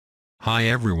Hi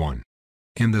everyone.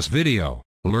 In this video,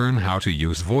 learn how to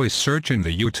use voice search in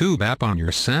the YouTube app on your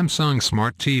Samsung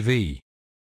Smart TV.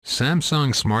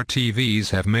 Samsung Smart TVs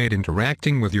have made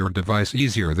interacting with your device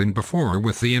easier than before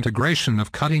with the integration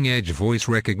of cutting-edge voice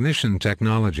recognition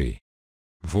technology.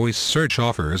 Voice search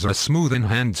offers a smooth and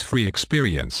hands-free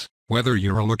experience, whether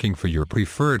you're looking for your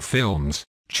preferred films,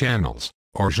 channels,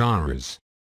 or genres.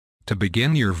 To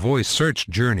begin your voice search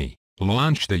journey,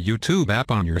 launch the YouTube app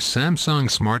on your Samsung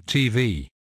Smart TV.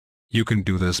 You can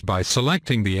do this by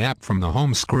selecting the app from the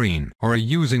home screen or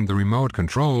using the remote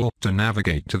control to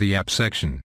navigate to the app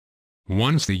section.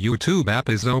 Once the YouTube app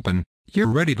is open, you're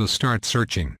ready to start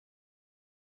searching.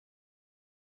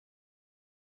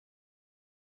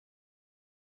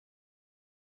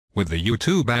 With the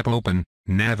YouTube app open,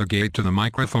 navigate to the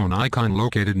microphone icon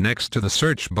located next to the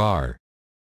search bar.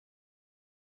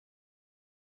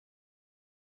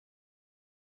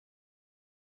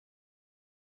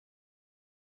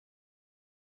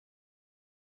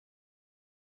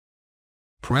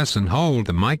 Press and hold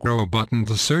the micro button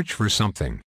to search for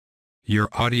something. Your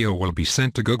audio will be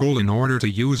sent to Google in order to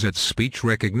use its speech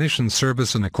recognition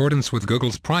service in accordance with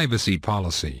Google's privacy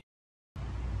policy.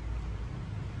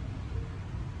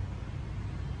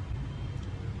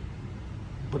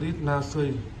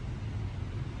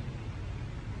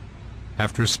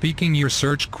 After speaking your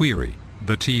search query,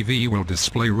 the TV will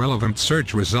display relevant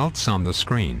search results on the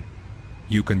screen.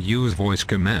 You can use voice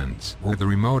commands or the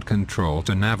remote control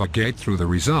to navigate through the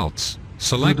results,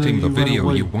 selecting the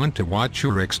video you want to watch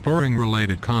or exploring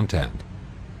related content.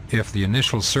 If the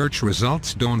initial search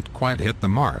results don't quite hit the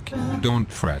mark, don't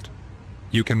fret.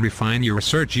 You can refine your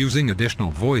search using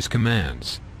additional voice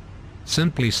commands.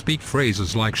 Simply speak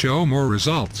phrases like "show more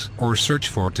results" or "search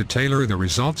for" to tailor the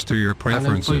results to your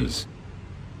preferences.